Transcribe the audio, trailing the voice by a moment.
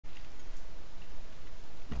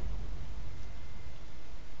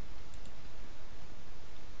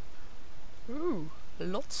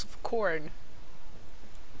lots of corn.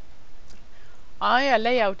 Ah, yeah,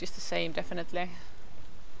 layout is the same, definitely.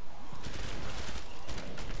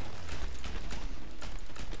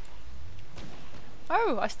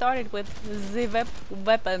 Oh, I started with the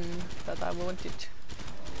weapon that I wanted.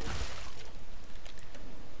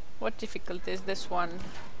 What difficulty is this one?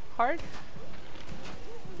 Hard?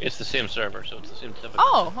 It's the same server, so it's the same difficulty.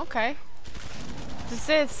 Oh, okay.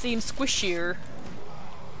 This seems squishier.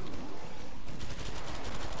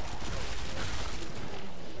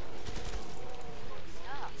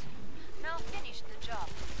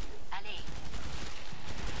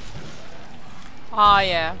 Ah,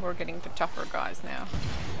 yeah, we're getting the tougher guys now.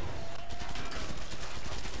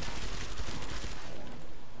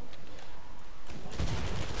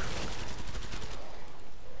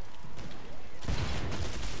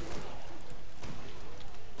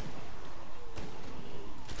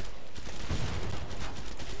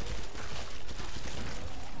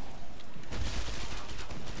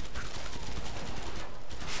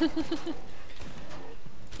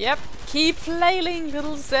 Yep, keep flailing,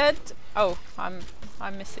 little Zed. Oh, I'm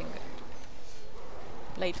missing it.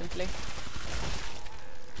 Blatantly.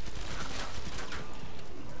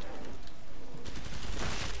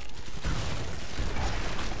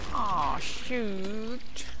 Aw,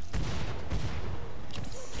 shoot.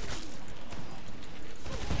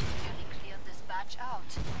 Nearly cleared this batch out.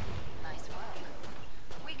 Nice work.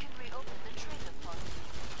 We can reopen the trader pods.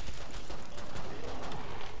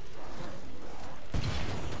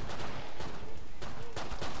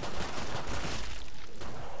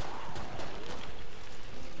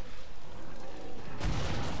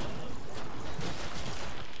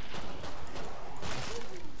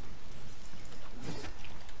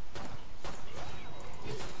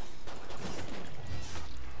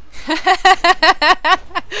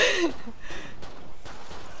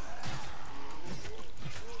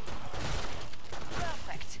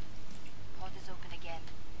 Perfect. Pod is open again.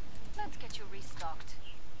 Let's get you restocked.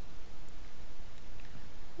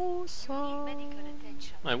 You need medical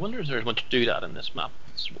attention. I wonder if there's much doodad in this map.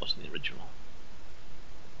 This wasn't the original.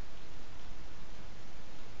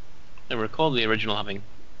 I recall the original having a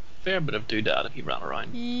fair bit of doodad if you ran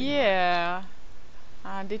around. Yeah.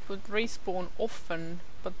 And it would respawn often,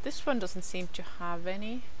 but this one doesn't seem to have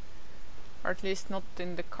any. Or at least not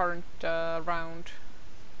in the current round.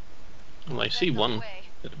 Well, I see one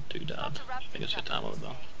bit of doodad. I think it's a ammo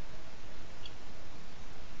though.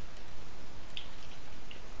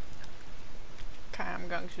 Okay, I'm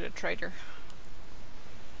going to the trader.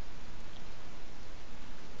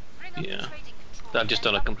 Yeah. I've just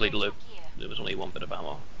done a complete loop. There was only one bit of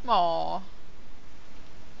ammo. Aww.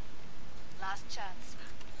 Last chance.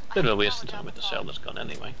 Bit of a waste of time with the sell this gun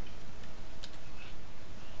anyway.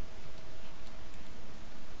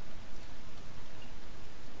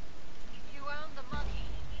 You earned the money.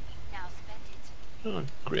 Now spend it.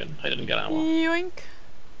 Oh, great. I didn't get ammo. Yoink.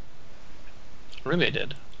 Really, I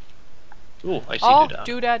did. Oh, I see Oh, doodad.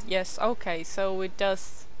 do that. Yes. Okay, so it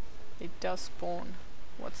does spawn.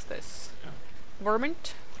 What's this? Yeah.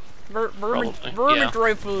 Vermint? Vermint Probably, yeah.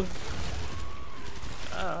 rifle.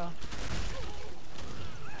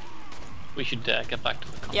 We should get back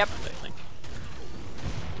to the combat, Yep. I think.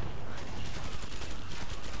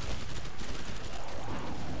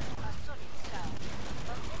 A solid start.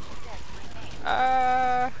 But many sets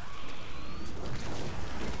remain.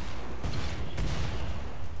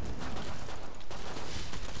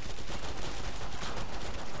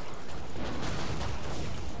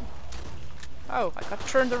 Oh, I got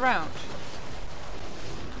turned around.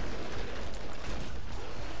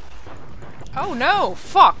 Oh no!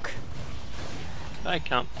 Fuck! I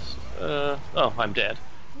can't. Oh, I'm dead.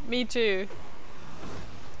 Me too.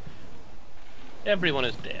 Everyone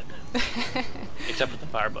is dead. Except for the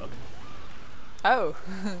firebug. Oh.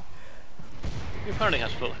 He apparently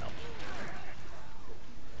has full health.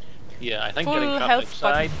 Yeah, I think Full getting trapped health, but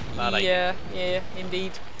outside, bad idea. yeah,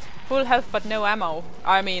 indeed. Full health, but no ammo.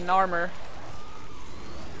 I mean armor.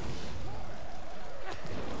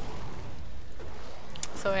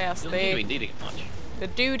 So yes, You don't seem to be needing it much. the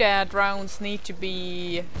doodad rounds need to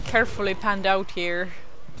be carefully panned out here.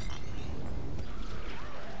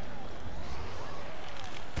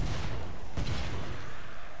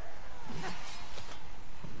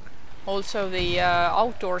 Also, the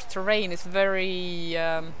outdoors terrain is very,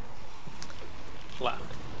 Flat.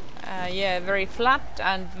 yeah, very flat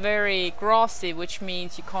and very grassy, which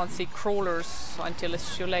means you can't see crawlers until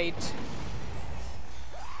it's too late.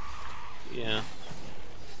 Yeah.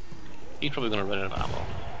 He's probably gonna run out of ammo.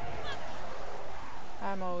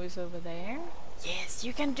 Ammo is over there. Yes,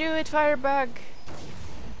 you can do it, Firebug!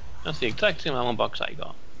 That's the exact same ammo box I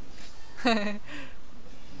got.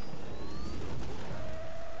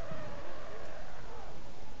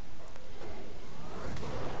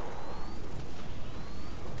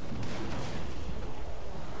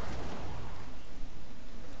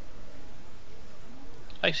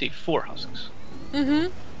 I see 4 husks.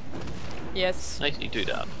 Mm-hmm. Yes. I see 2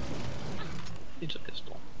 dad. It's a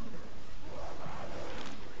pistol.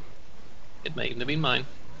 It may even have been mine.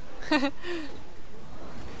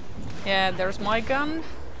 Yeah, there's my gun.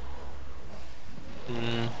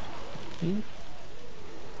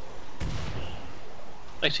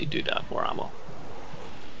 I see 2 dad, more ammo.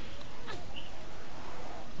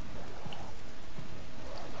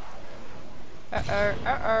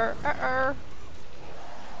 Uh-oh.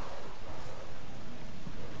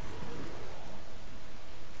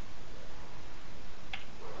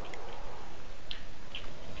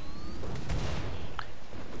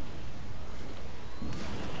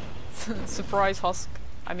 Surprise husk.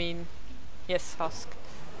 I mean, yes, husk.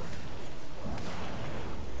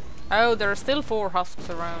 Oh, there are still 4 husks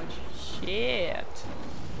around. Shit.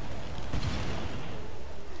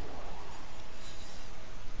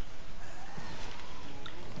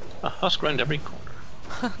 A husk round every corner.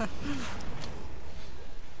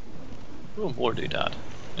 Oh, more doodad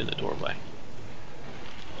in the doorway.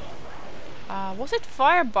 Was it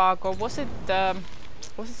Firebug or was it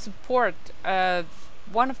support?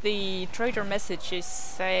 One of the traitor messages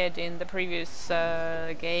said in the previous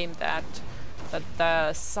game that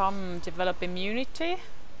some develop immunity.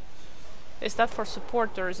 Is that for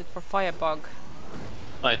support or is it for Firebug?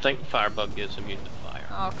 I think Firebug is immune to fire.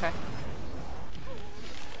 Oh, okay.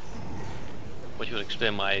 Which would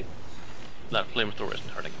explain why that flamethrower isn't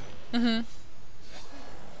hurting him. Mm-hmm.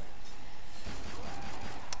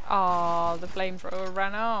 Oh, the flamethrower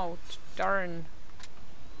ran out. Darn.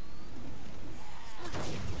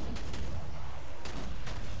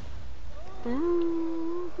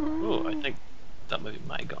 Oh, I think that might be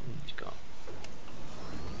my gun. He's gone.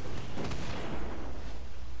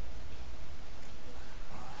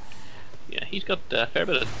 Yeah, he's got a fair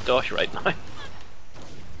bit of dosh right now.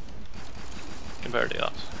 Compared to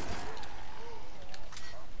us.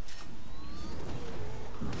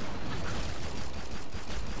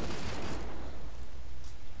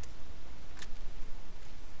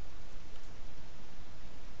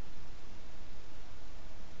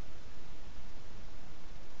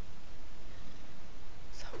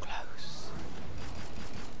 So close.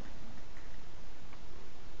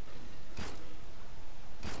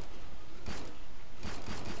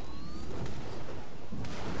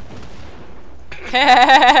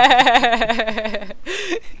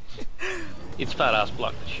 Its fat ass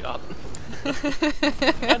blocked the shot.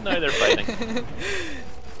 And now they're fighting.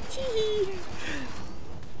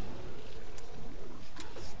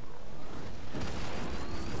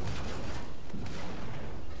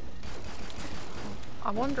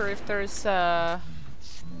 I wonder if there's an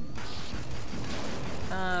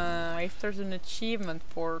achievement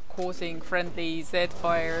for causing friendly Z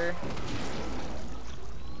fire.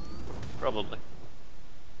 Probably.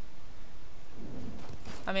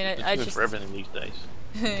 I mean, It's I good just for everything these days.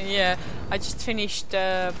 yeah, I just finished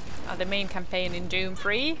the main campaign in Doom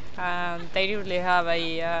 3, and they usually have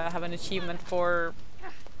an achievement for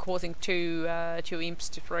causing two imps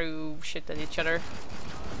to throw shit at each other.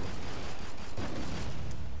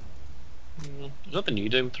 Is that the new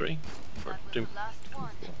Doom 3? Or That was Doom the last one.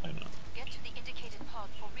 I don't know. Get to the indicated pod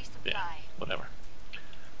for resupply. Yeah, whatever.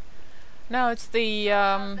 No, it's the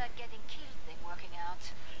How's that getting killed thing working out?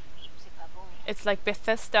 C'est pas bon. it's like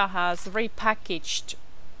Bethesda has repackaged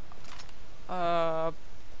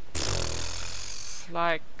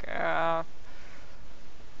like I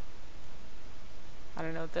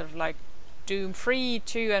don't know, there's like Doom 3,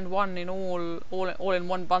 2 and 1 in all in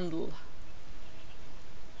one bundle.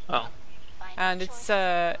 Oh, Final And choice.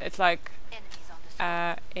 it's like Enemies on the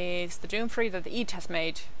street. it's the Doom 3 that EAT has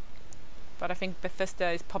made, but I think Bethesda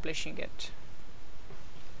is publishing it.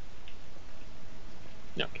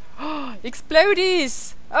 yeah.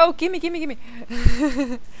 Explodies! Oh, gimme! Glad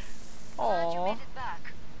you Aww. made it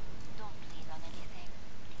back. Don't bleed on anything.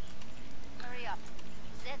 Hurry up.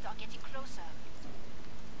 Zeds are getting closer.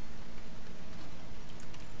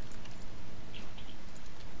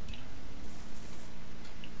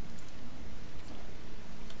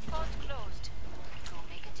 Pod closed. It will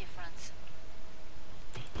make a difference.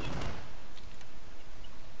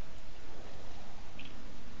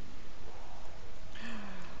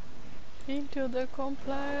 Into the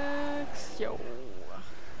complex. Yo.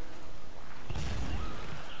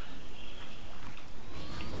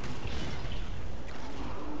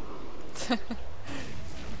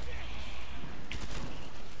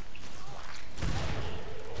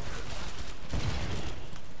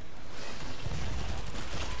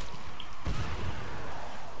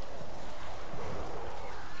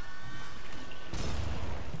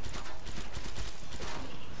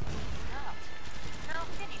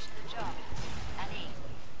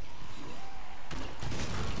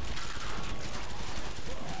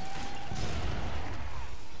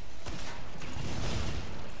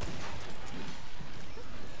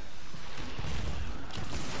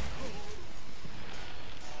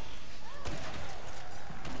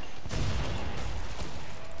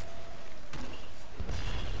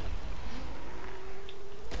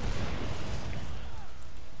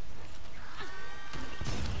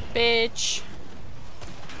 Bitch.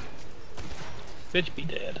 Bitch be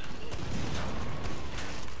dead.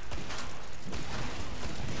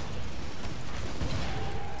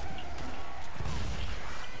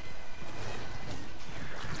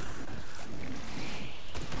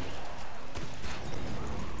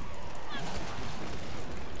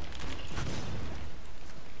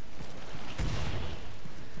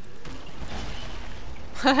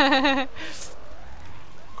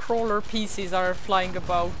 Crawler pieces are flying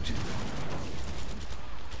about.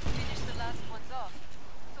 Finish the last ones off,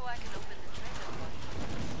 so I can open the trigger one.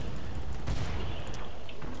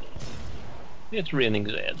 It's raining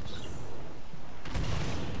Zeds.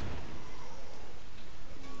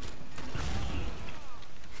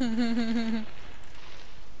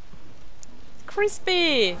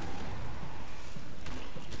 Crispy!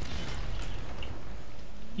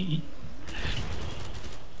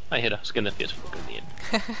 I hit a skin in the face fucking name.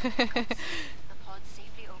 The pod's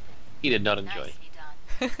safely open. He did not enjoy.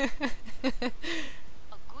 Nicely done.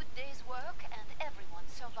 A good day's work and everyone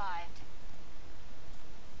survived.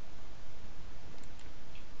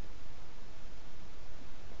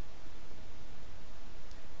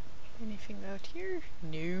 Anything out here?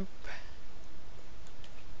 Nope.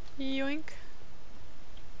 Yoink.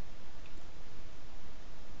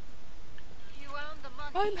 You earned the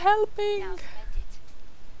money. I'm helping! Now spend it.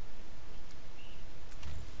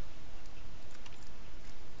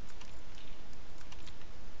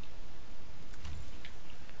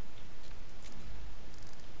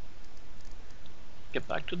 Get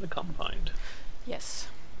back to the compound. Yes.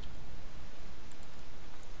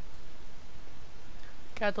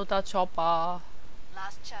 Katota chopper.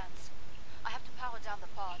 Last chance. I have to power down the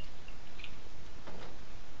pod.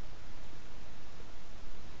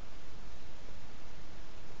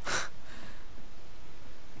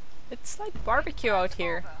 It's like barbecue out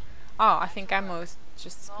here. Over. Oh, I think ammo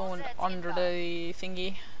just spawned Zeds under inbound. the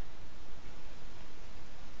thingy.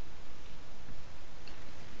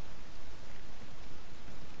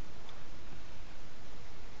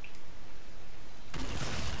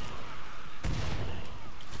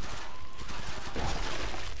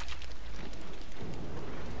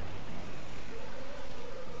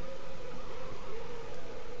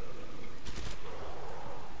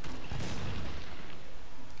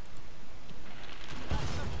 Not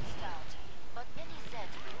so stout, but many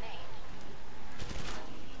Zeds remain.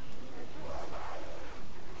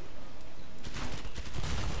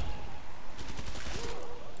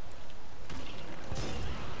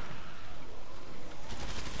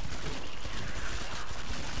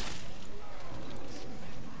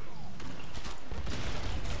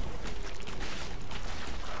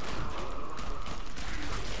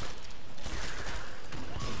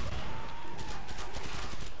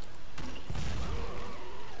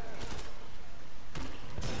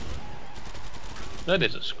 That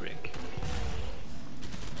is a scrick.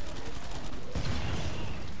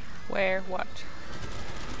 Where? What?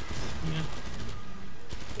 Yeah.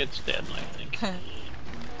 It's dead, I think.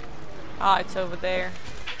 Ah, it's over there.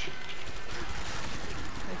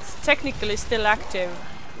 It's technically still active.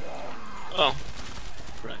 Oh.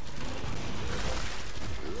 Right.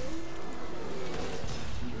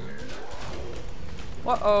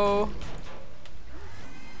 Uh-oh.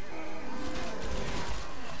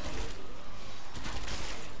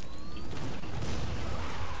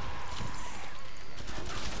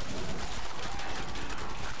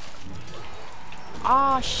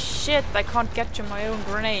 Ah, shit, I can't get to my own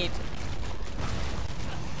grenade.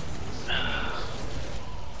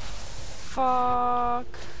 Fuck.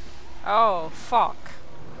 Oh, fuck.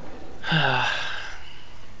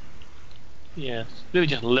 Yeah, it's maybe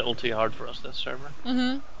just a little too hard for us, this server.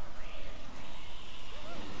 Mm-hmm.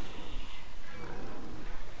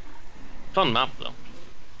 Fun map, though.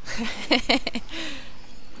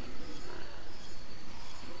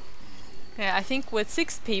 Yeah, I think with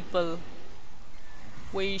 6 people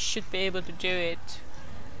we should be able to do it,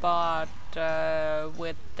 but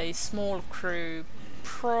with a small crew,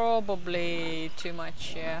 probably too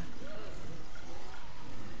much, yeah.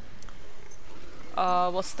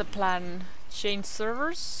 What's the plan? Change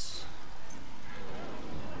servers?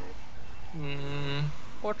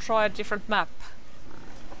 Or try a different map?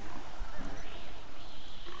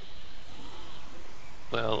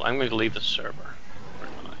 Well, I'm going to leave the server for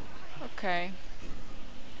now. Okay.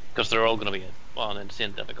 Because they're all going to be on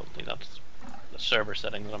insane difficulty. That's the server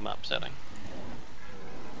setting, not a map setting.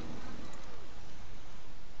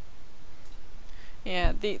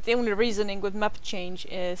 Yeah, the only reasoning with map change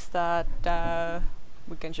is that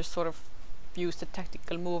we can just sort of use the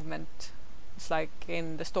tactical movement. It's like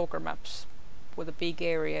in the stalker maps with a big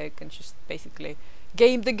area, you can just basically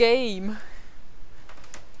Game the game.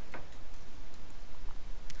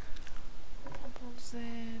 What was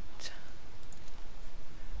it?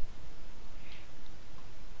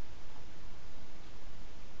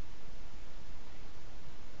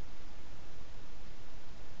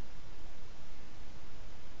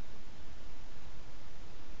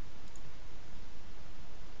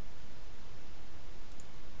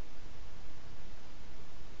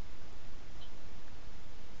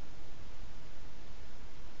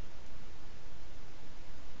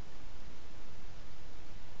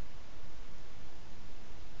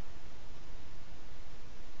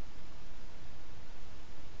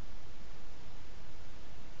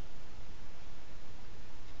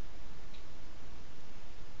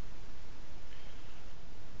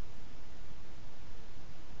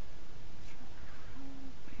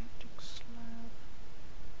 Biotic slab.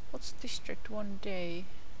 What's District 1 day?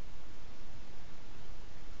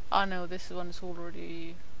 Ah no, this one is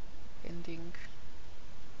already ending.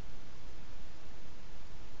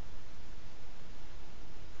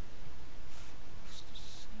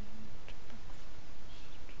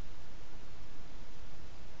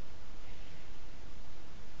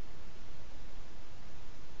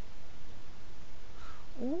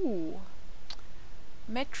 Ooh,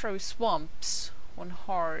 Metro Swamps on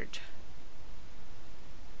hard.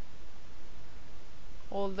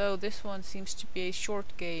 Although this one seems to be a short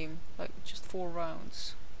game, like just 4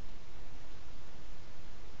 rounds.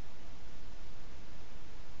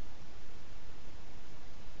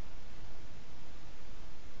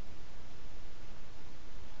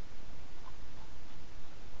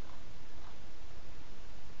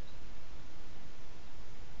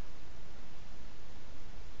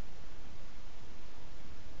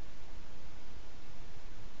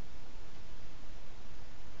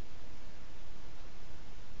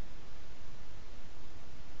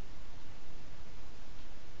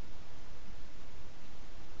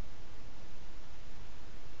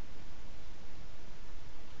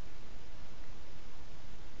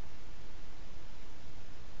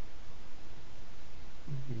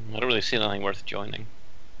 I don't really see anything worth joining.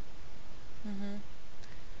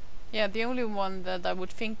 Yeah, the only one that I would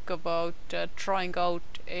think about trying out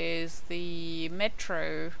is the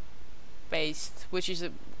Metro based, which is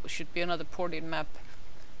should be another ported map.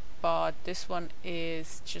 But this one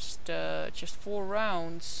is just 4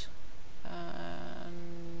 rounds,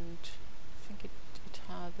 and I think it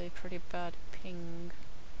had a pretty bad ping.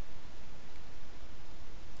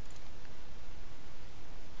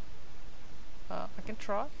 I can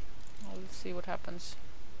try. I'll see what happens.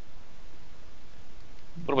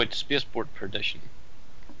 What about Spaceport Perdition?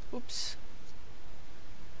 Oops.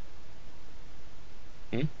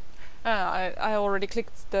 Hmm? I already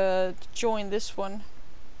clicked the join this one.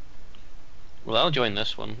 Well, I'll join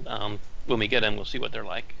this one. When we get in, we'll see what they're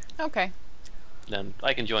like. Okay. Then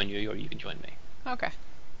I can join you, or you can join me. Okay.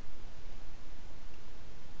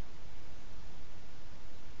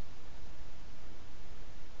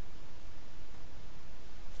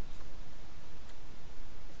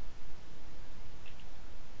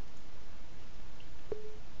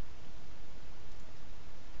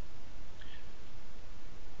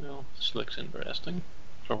 Well, this looks interesting,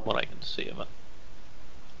 from what I can see of it.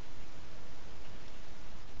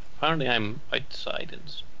 Apparently I'm outside in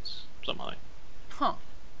space, somehow. Huh.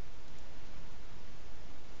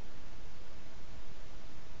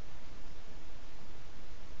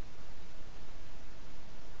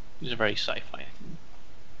 These are very sci-fi.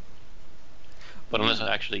 But unless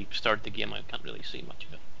I actually start the game, I can't really see much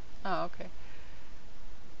of it. Oh, okay.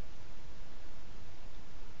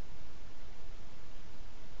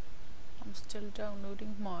 I'm still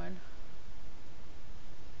downloading mine.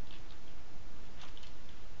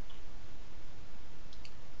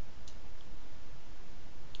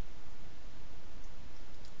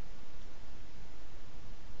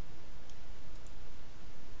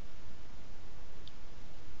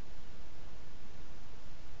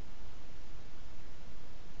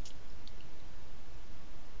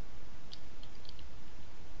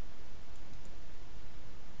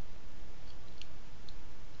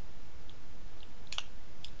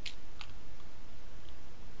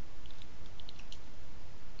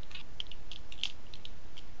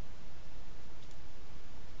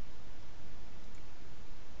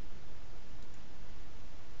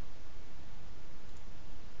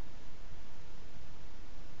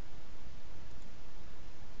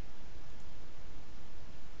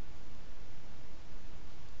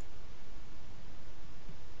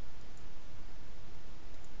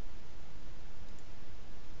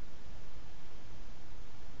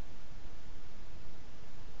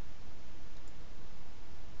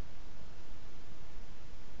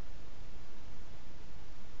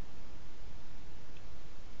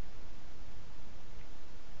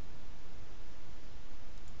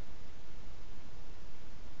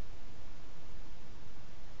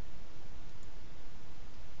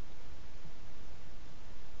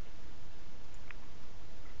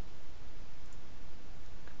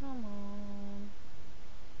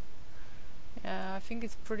 think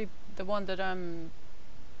it's pretty. The one that I'm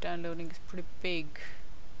downloading is pretty big.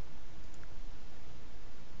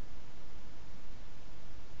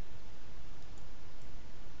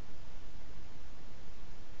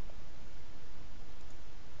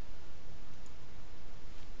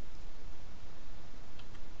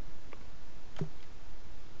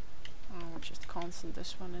 I'll just cancel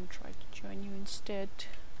this one and try to join you instead.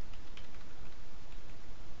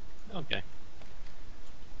 Okay.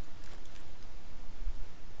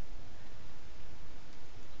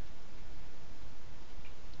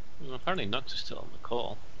 Well, apparently Knux is still on the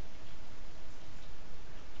call.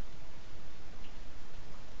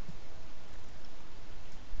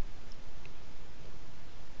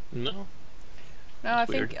 No. No,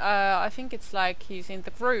 That's I think it's like he's in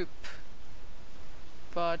the group,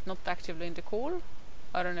 but not actively in the call.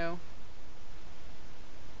 I don't know.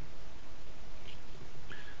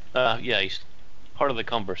 Yeah, he's part of the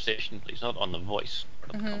conversation, but he's not on the voice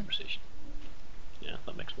part of the conversation. Yeah,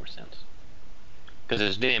 that makes more sense. Because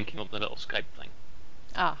his name came up in the little Skype thing.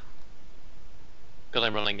 Ah. Because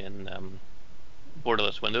I'm running in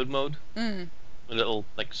borderless windowed mode. Mm. A little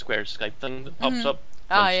like square Skype thing that pops up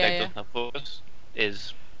when Ah, Skype yeah, yeah. doesn't have focus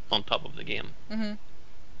is on top of the game. Mm-hmm.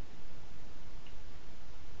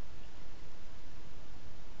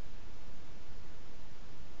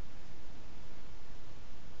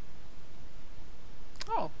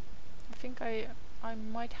 Oh, I think I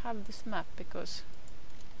might have this map because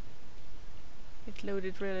it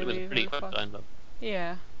loaded It really, was a really, pretty really quick fast. download.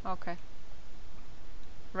 Yeah. Okay.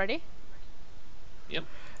 Ready? Yep.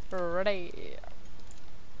 Ready.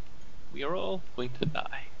 We are all going to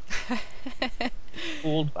die.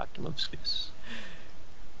 Cold vacuum of space.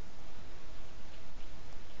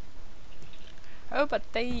 Oh, but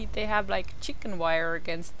they have like chicken wire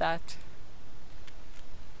against that.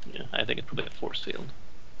 Yeah, I think it's probably a force field.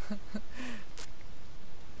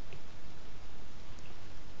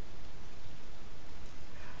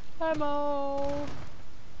 Ammo.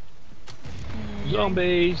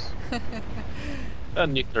 Zombies!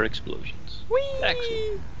 And nuclear explosions. Whee!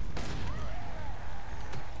 Excellent.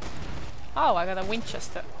 Oh, I got a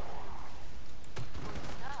Winchester. Good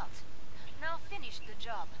start. Now finish the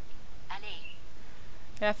job. Allez.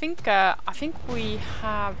 Yeah, I think we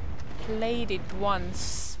have played it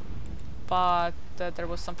once, but there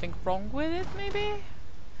was something wrong with it, maybe.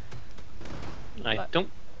 I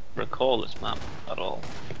don't recall this map at all.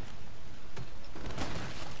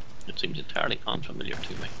 It seems entirely unfamiliar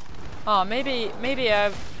to me. Oh, maybe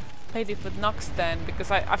I've played it with Knux then, because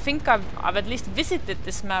I think I've at least visited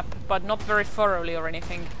this map, but not very thoroughly or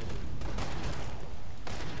anything.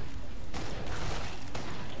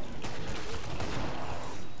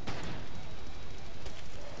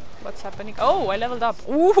 What's happening? Oh, I leveled up.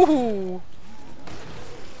 Ooh!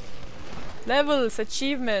 Levels,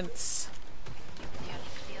 achievements. Nearly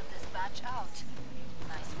cleared this batch out.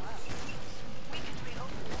 Nice work. We can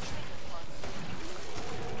reopen the trigger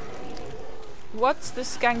pods. What's the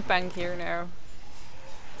skank bang here now?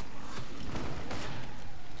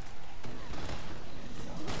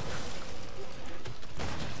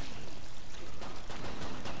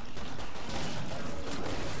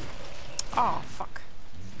 Oh, fuck.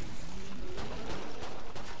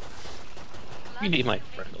 You leave my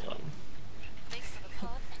friend alone. Fix the pod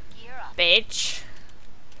and gear up. Bitch.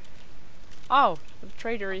 Oh, the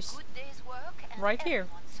trader is Good day's work and right here.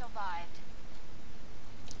 everyone survived.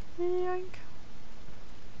 yoink.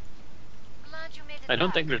 Glad you made it I don't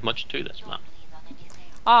back. think there's much to this Don't map. bleed on anything.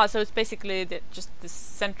 Ah, so it's basically just this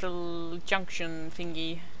central junction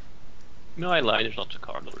thingy. No, I lied, there's lots of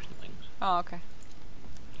corridors and things. Oh, okay.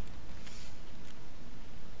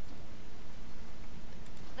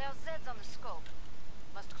 There's Zeds on the scope.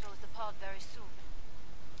 Must close the pod very soon.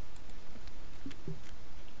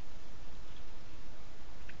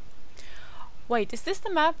 Wait, is this the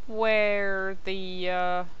map where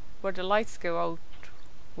the lights go out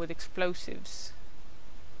with explosives?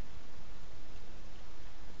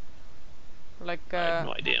 Like I have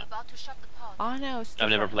no idea. About to shut the pod. oh no, it's I've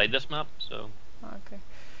never different. played this map, so Okay.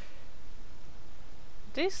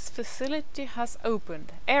 This facility has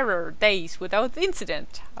opened. Error, days without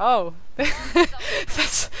incident. Oh,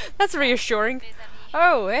 that's reassuring. Mes amis.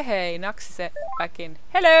 Oh, hey, Knux is back in.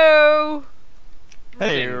 Hello.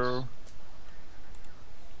 Hey, Greetings.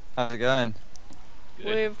 how's it going?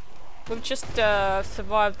 good. We've just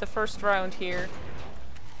survived the first round here.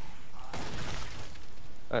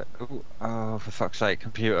 Oh, for fuck's sake,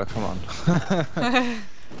 computer, come on.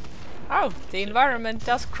 Oh, the environment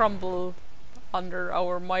does crumble under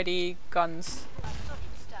our mighty guns. A solid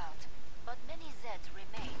start, but many Zeds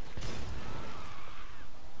remain.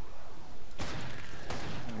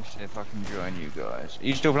 if I can join you guys. Are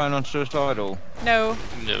you still playing on Suicidal? No,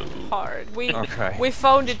 No. hard. We Okay. we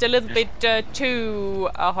found it a little bit too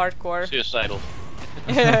hardcore. Suicidal.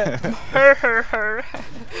 Her, her, her.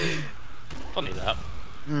 Funny that.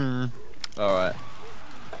 Hmm. Alright.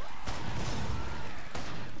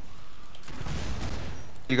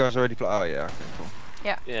 You guys already play? Oh yeah, okay, cool.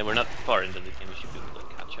 Yeah, we're not far into the game. We should be able to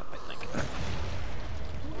catch up, I think.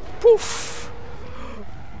 Poof!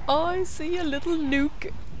 I see a little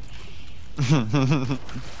nuke. Finish the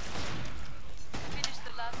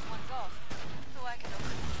last ones off, so I can open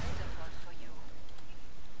the trader pod for you.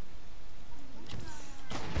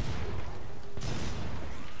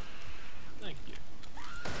 Thank you.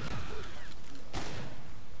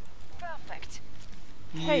 Perfect.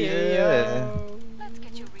 Hey Yeah. yo. Let's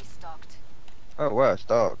get you restocked. Oh wow, it's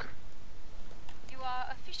dark. You are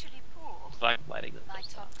officially poor. Fire lighting that My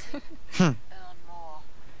does top that. tip. Hmm. Earn more.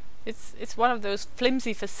 It's one of those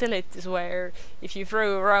flimsy facilities where if you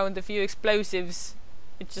throw around a few explosives,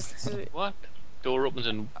 it just. What? Door opens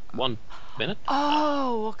in 1 minute?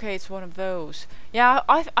 Oh, okay, it's one of those. Yeah,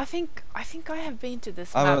 I think I have been to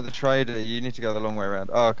this I'm map. at the trader. You need to go the long way around.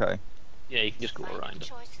 Oh, okay. Yeah, you can just go Find around it.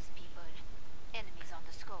 choices, people. Enemies on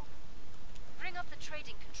the scope. Bring up the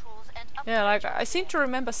trading controls and Yeah, like upgrade I seem to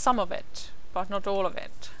remember some of it, but not all of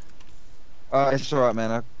it. It's alright,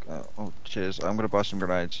 man. Oh, cheers. I'm gonna buy some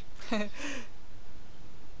grenades.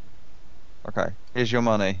 Okay, here's your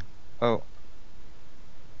money. Oh.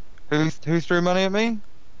 Who threw money at me?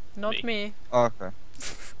 Not Me. me. Oh, okay.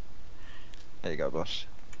 There you go, boss.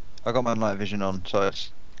 I got my night vision on, so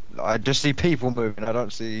I just see people moving. I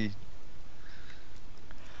don't see.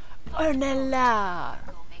 Ornella.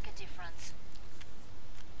 Go make a difference.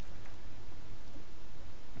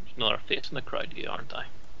 There's another face in the crowd here, aren't I?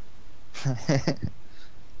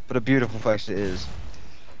 But a beautiful face it is.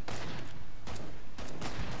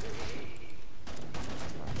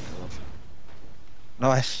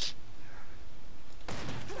 Nice.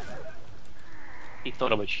 He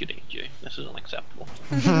thought about shooting at you. This is unacceptable.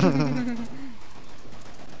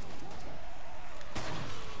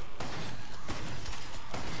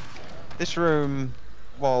 This room,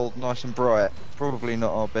 while nice and bright, probably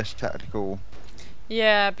not our best tactical.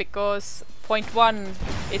 Yeah, because point one,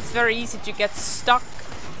 it's very easy to get stuck.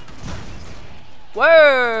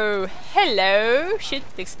 Whoa! Hello! Shit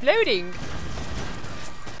exploding!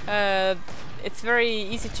 It's very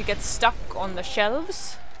easy to get stuck on the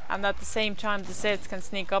shelves, and at the same time the Zeds can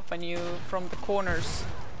sneak up on you from the corners.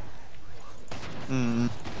 Hmm.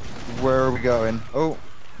 Where are we going? Oh.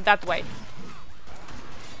 That way.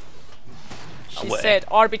 She Away. said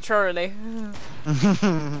arbitrarily.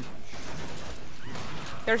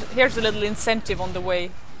 Here's a little incentive on the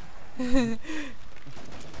way.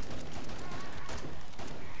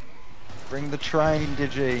 Bring the train,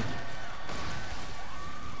 Digi.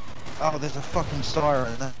 Oh, there's a fucking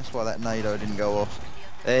siren. That's why that NATO didn't go off.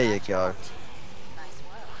 There you go. Nice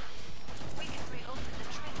work. We can reopen the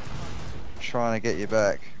trading pods. Trying to get you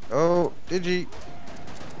back. Oh, Digi.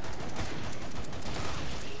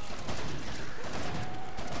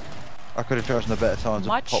 I could have chosen a better time to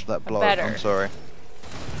Much pop that blow. better. I'm sorry.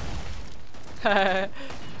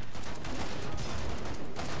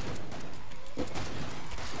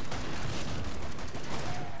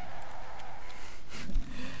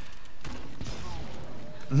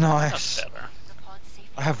 Nice. That's better. The pod safety.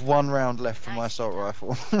 I have 1 round left for my assault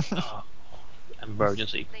rifle. Oh,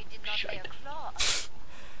 emergency. They did not lay Shite. a claw on it.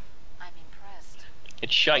 I'm impressed.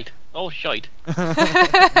 It's shite. Oh, shite.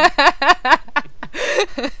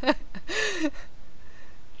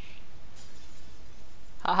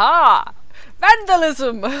 Haha!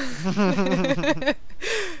 Vandalism!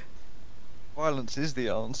 Violence is the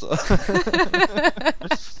answer. You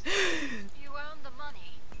earned the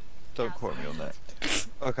money. Don't quote me on that.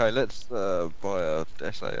 Okay, let's buy a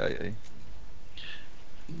SA-80.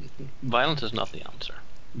 Violence is not the answer.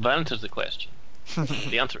 Violence is the question.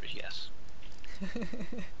 The answer is yes.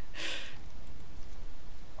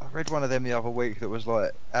 I read one of them the other week that was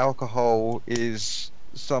like, alcohol is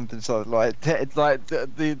something so like the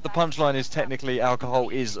punchline is technically alcohol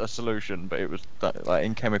is a solution, but it was like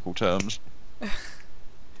in chemical terms.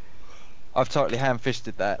 I've totally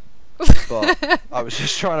ham-fisted that, but I was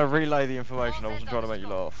just trying to relay the information. I wasn't trying to make you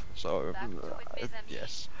laugh. So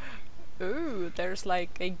yes. Ooh, there's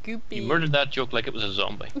like a goopy, You murdered that joke like it was a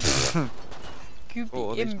zombie. goopy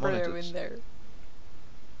Oh, these embryo monitors. in there.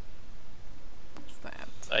 What's that?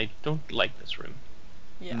 I don't like this room.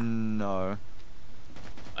 Yeah. No.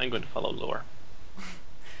 I'm going to follow lore.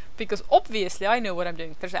 Because obviously I know what I'm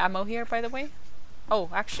doing. There's ammo here, by the way. Oh,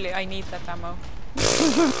 actually, I need that ammo.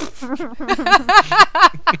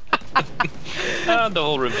 And the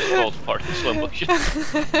whole room just falls apart in slow motion.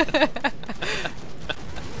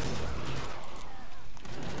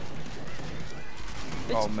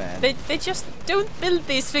 Oh man. They just don't build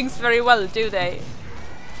these things very well, do they?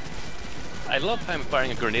 I love how I'm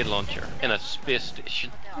firing a grenade launcher in a space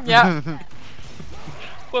station. Yeah.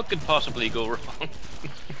 What could possibly go wrong?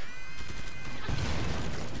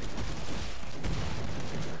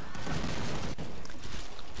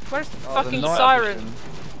 Where's the Oh, the fucking night siren? vision.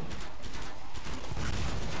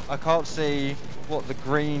 I can't see what the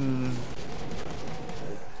green,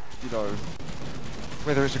 you know,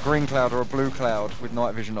 whether it's a green cloud or a blue cloud with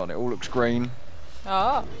night vision on it. All looks green,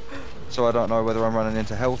 Oh. so I don't know whether I'm running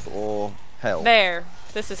into health or hell. There.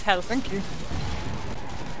 This is health. Thank you.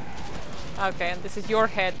 Okay, and this is your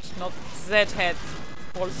head, not Z head.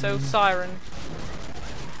 Also siren.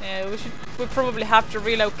 Yeah, we probably have to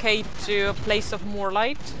relocate to a place of more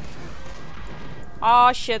light.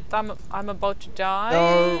 Ah shit, I'm about to die.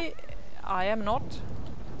 No. I am not.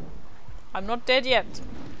 I'm not dead yet.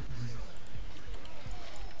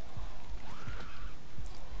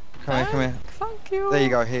 Come here, come here. Thank you. There you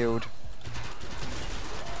go, healed.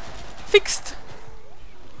 Fixed.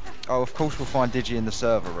 Oh, of course we'll find Digi in the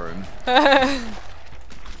server room.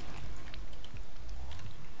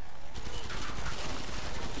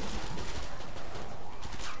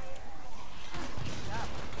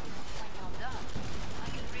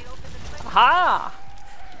 Aha!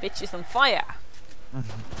 Bitch is on fire.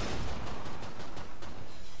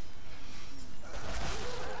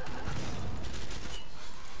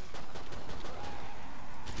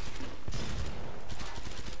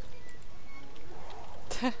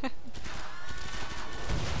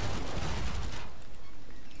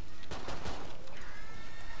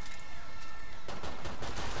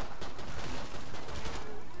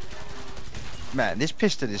 Man, this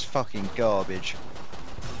piston is fucking garbage.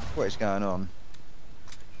 What is going on?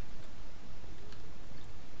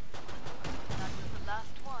 That was the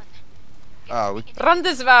last one. Oh, we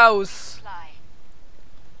Randesvaus. Fly.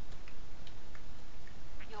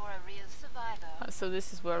 You're a real survivor. So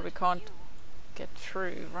this is where we can't get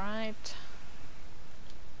through, right?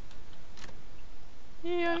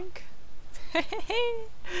 Yoink.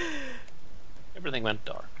 Everything went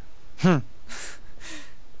dark.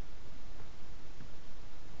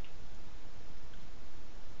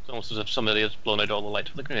 It's almost as if somebody has blown out all the lights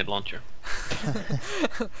with a grenade launcher. More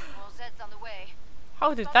Zeds on the way.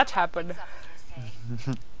 How did Don't that fuck happen? things up, as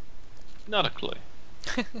they say. Not a clue.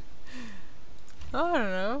 I don't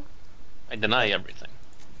know. I deny everything.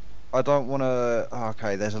 I don't want to. Oh,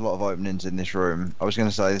 okay, there's a lot of openings in this room. I was going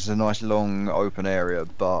to say this is a nice long open area,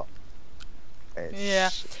 but it's... Yeah.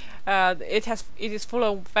 It is full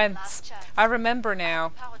of vents. Last chance. I remember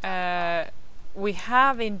now. We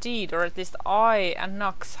have indeed, or at least I and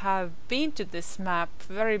Knux have been to this map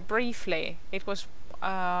very briefly. It was when Get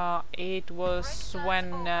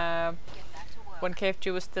back to work. when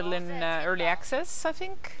KF2 was still in early access, I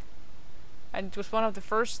think. And it was one of the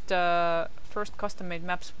first custom-made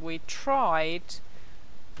maps we tried,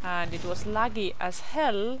 and it was laggy as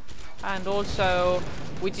hell. And also,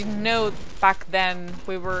 we didn't know back then.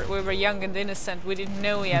 We were young and innocent. We didn't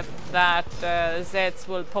know yet that Zeds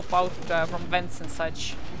will pop out from vents and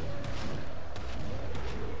such.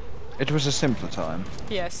 It was a simpler time.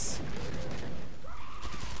 Yes.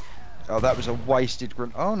 Oh, that was a wasted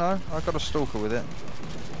grenade. Oh no, I got a stalker with it.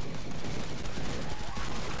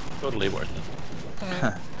 Totally worth it.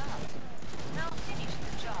 Now finish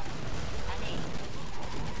the job. Annie.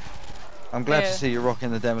 I'm glad Yeah. to see you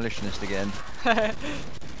rocking the demolitionist again.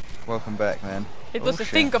 Welcome back, man. It Oh, was a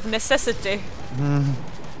shit. thing of necessity. Mm.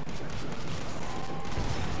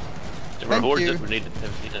 There were Thank hordes you. that were needed to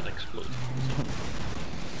explode.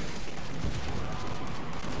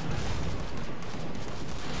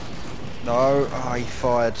 No, oh, he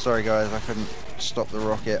fired. Sorry guys, I couldn't stop the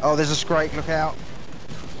rocket. Oh, there's a Scrake, look out.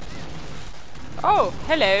 Oh,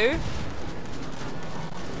 hello.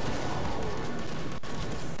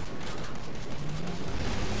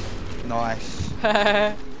 Nice.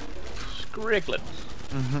 Scrigglet.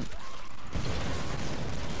 Mhm.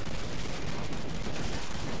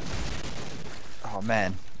 Oh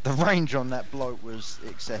man, the range on that bloke was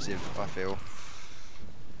excessive, I feel.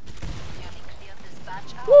 Nearly cleared this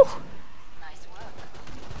batch out. Woo. Nice work.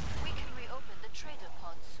 We can reopen the trader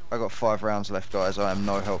pod soon. I got 5 rounds left, guys. I am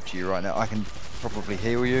no help to you right now. I can probably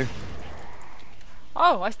heal you.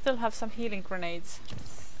 Oh, I still have some healing grenades.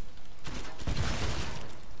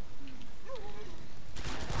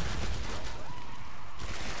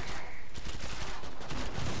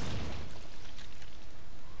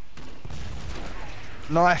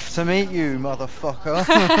 Knife to meet you, motherfucker.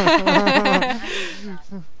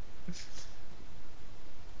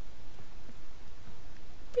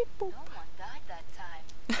 Beep No boop. one died that time.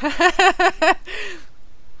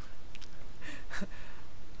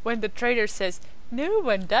 When the trader says, "No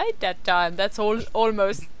one died that time," that's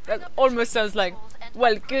almost that almost sounds like,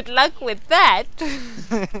 "Well, good luck with that."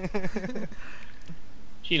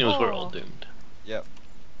 She knows we're all Oh. doomed. Yep.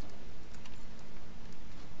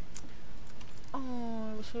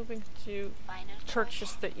 Oh, I was hoping to Final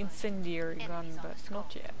purchase the incendiary gun, Enemies on but the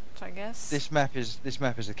not scope. yet, I guess. This map is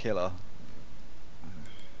a killer.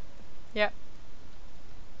 Yeah.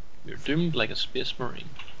 We're doomed like a space marine.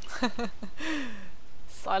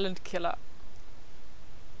 Silent killer.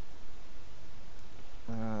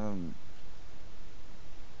 Um.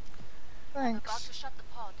 I'm about Thanks. to shut the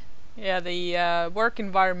pod. Yeah, the work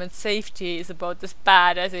environment safety is about as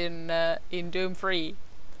bad as in Doom 3.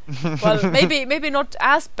 Well, maybe not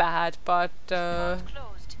as bad, but Pod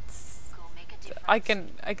closed. Go make a difference.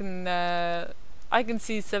 I can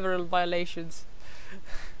see several violations.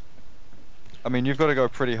 I mean, you've got to go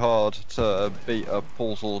pretty hard to beat a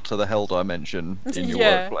portal to the hell dimension in your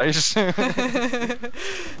Yeah. workplace.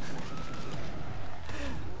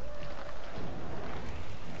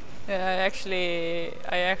 Yeah,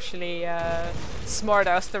 I actually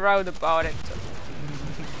smart-assed around about it.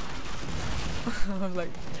 I'm like,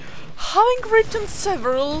 having written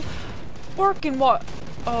several work environment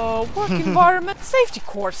safety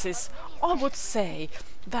courses, I would say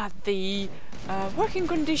that the working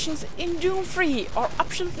conditions in Doom 3 are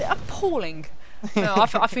absolutely appalling. No,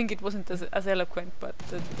 I think it wasn't as eloquent, but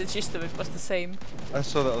the gist of it was the same. I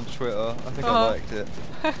saw that on Twitter. I think I liked it.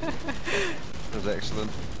 It was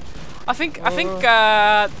excellent. I think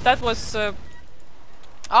that was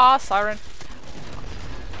siren.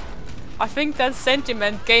 I think that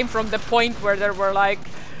sentiment came from the point where there were like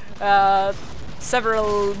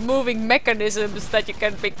several moving mechanisms that you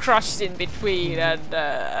can be crushed in between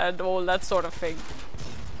and all that sort of thing.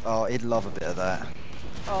 Oh, he'd love a bit of that.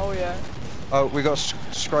 Oh yeah. Oh, we got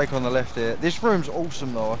Scrake on the left here. This room's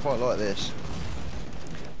awesome though. I quite like this.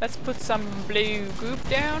 Let's put some blue goop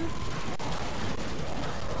down.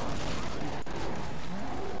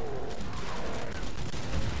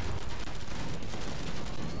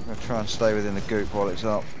 I'm gonna try and stay within the goop while it's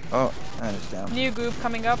up. Oh, and it's down. New goop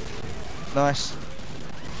coming up. Nice.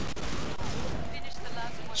 Finish the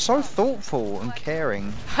last one. So thoughtful and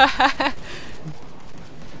caring.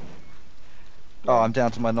 Oh, I'm down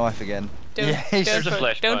to my knife again. Don't, Yes. There's a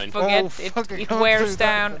flashbang. don't forget Oh, fuck, I it can't wears do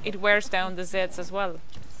that. down the Zeds as well.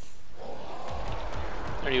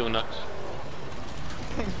 There you go, Knux.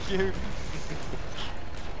 Thank you.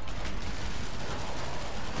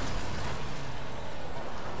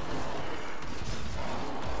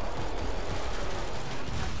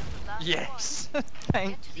 Last Yes.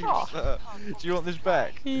 Thank you, Oh. sir. Do you want this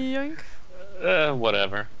back? Yoink.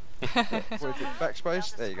 Whatever. What is it?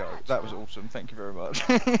 Backspace? There you go. That was awesome. Thank you very much.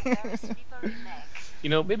 one. Very sweeper in neck. You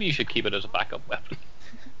know, maybe you should keep it as a backup weapon.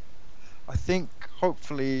 I think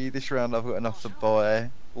hopefully this round I've got enough to buy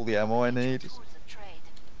all the ammo I need. Tools of trade.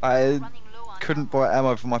 I Running low on couldn't ammo. buy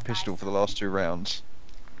ammo for my pistol for the last 2 rounds,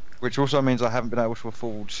 which also means I haven't been able to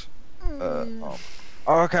afford. Armor.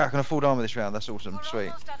 Oh, okay, I can afford armor this round. That's awesome. We're Sweet.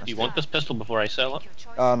 almost out of Do you want this time. pistol before I sell it? Make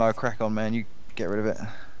your Oh no, choices. crack on, man. You get rid of it.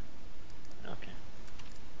 Okay.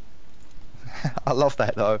 I love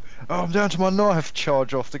that though. Oh, I'm down to my knife.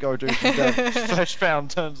 Charge off to go do some damage. Fleshbound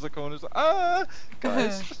turns the corner. Like,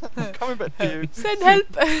 guys, I'm coming back to you. Send help.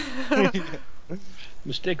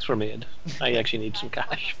 Mistakes were made. I actually need some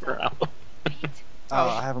cash for ammo. Pete, Oh,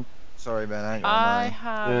 I haven't. Sorry, man. I ain't got I money.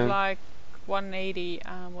 have Yeah. like 180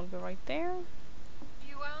 and we'll be right there.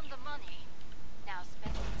 you earned the money. Now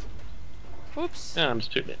spend it. Whoops. Yeah, it's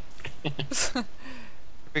too late.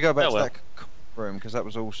 We go back Oh, to well. that room because that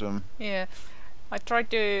was awesome. Yeah. I tried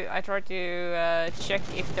to check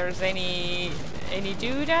if there's any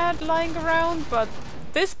doodad lying around, but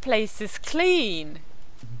this place is clean.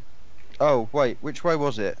 Oh wait, which way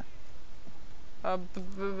was it? Good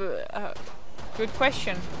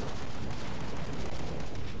question.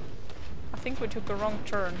 I think we took a wrong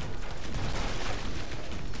turn.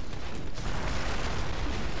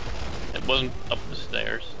 It wasn't up the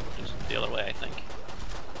stairs. It's the other way, I think.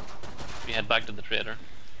 We head back to the trader.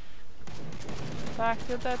 Back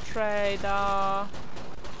to the trader.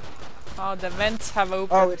 Oh, the vents have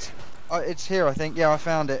opened. It's here, I think. Yeah, I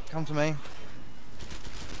found it. Come to me.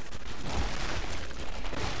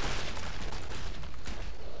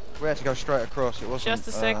 We had to go straight across. It wasn't. Just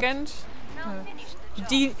a second. Now finish the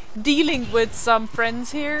job. Dealing with some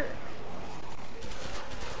friends here.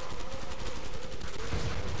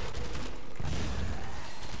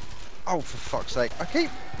 Oh, for fuck's sake! I keep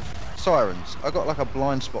sirens. I got like a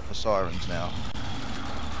blind spot for sirens now.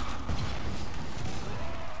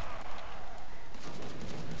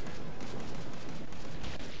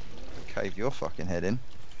 Cave your fucking head in.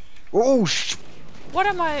 Oh sh! What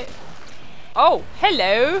am I? Oh,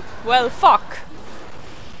 hello. Well, fuck.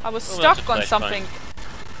 I was Well, that's stuck a on flashbang. something.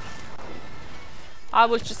 I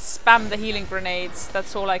will just spam the healing grenades.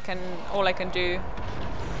 That's all I can do.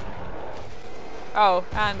 Oh,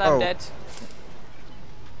 and I'm Oh. dead.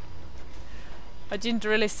 I didn't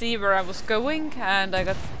really see where I was going, and I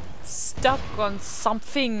got stuck on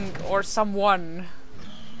something or someone.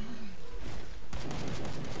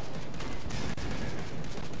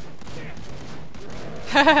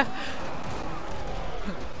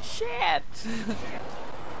 Shit!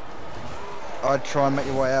 I'd try and make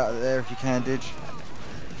your way out of there if you can, Didge.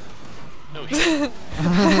 No shit.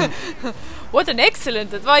 What an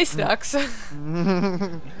excellent advice,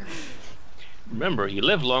 Knux. Remember, you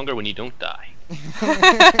live longer when you don't die.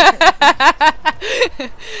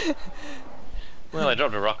 Well, I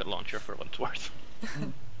dropped a rocket launcher for what it's worth.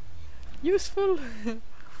 Useful. Come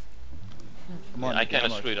Yeah, on, I kind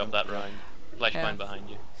of ammo. screwed up that round. Flashbang Yeah. behind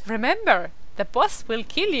you. Remember, the boss will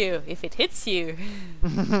kill you if it hits you.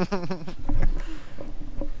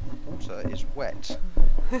 Water is wet.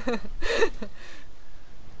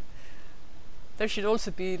 There should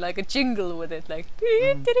also be like a jingle with it, like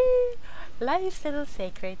doo-doo-doo-doo, life's little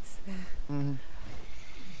secrets. Mhm.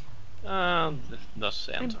 Thus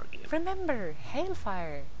sounds our game. Remember,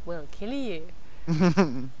 hailfire will kill you.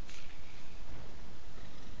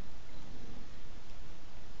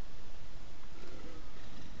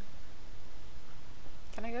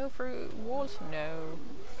 Can I go through walls? No.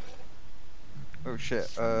 Oh shit.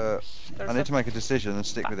 There's I need to make a decision and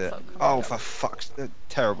stick with it. That's so Oh, cool. for fuck's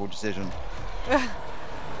terrible decision. That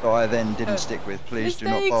I then didn't stick with. Please do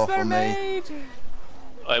not Mistakes barf were on me. made.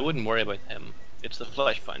 I wouldn't worry about him. It's the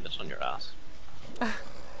flashbang that's on your ass.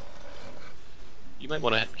 You might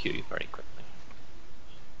want to queue you very quickly.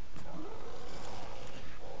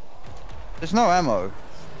 There's no ammo.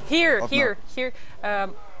 Here, I've here, here.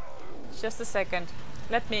 Just a second.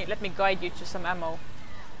 Let me guide you to some ammo.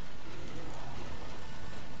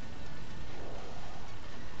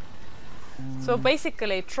 So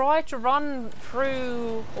basically, try to run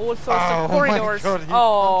through all sorts Oh of my corridors. God, he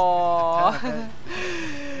Oh,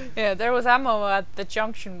 yeah, there was ammo at the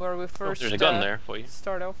junction where we Oh, first there's a gun there for you.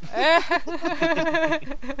 start off.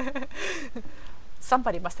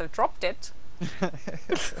 Somebody must have dropped it.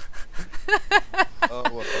 Oh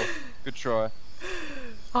well. Good try.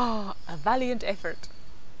 Oh, a valiant effort.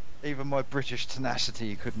 Even my British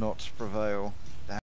tenacity could not prevail.